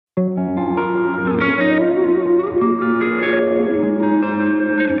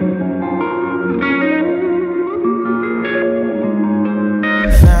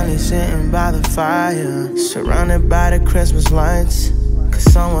fire, surrounded by the Christmas lights. Could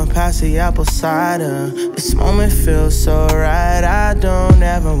someone pass the apple cider? This moment feels so right, I don't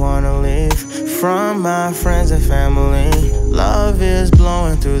ever wanna leave from my friends and family. Love is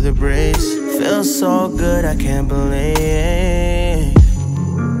blowing through the breeze, feels so good I can't believe.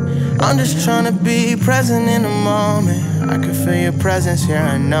 I'm just tryna be present in the moment. I can feel your presence here,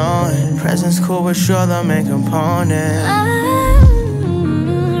 I know it. Presence cool, but sure the main component.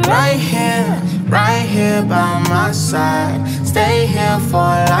 Right here by my side. Stay here for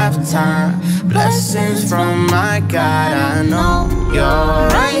a lifetime. Blessings from my God, I know you're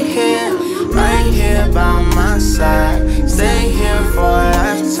right here by my side. Stay here for a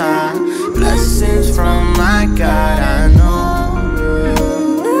lifetime. Blessings from my God, I know.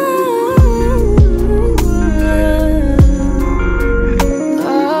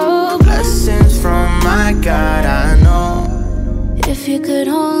 God, I know. If you could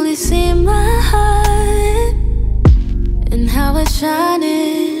only see my heart and how it's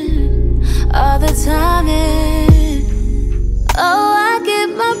shining all the time. Oh, I get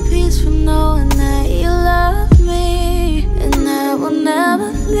my peace from knowing that you love me and I will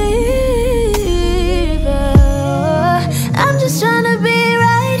never leave. I'm just trying to be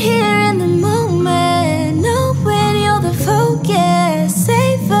right here in the moment, knowing you're the focus,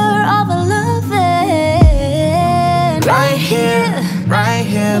 savor all the love. Right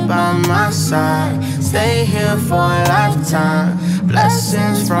here by my side. Stay here for a lifetime.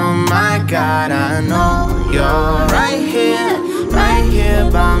 Blessings from my God, I know you're right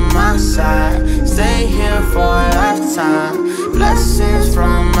here by my side. Stay here for a lifetime. Blessings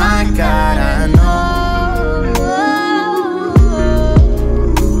from my God, I know.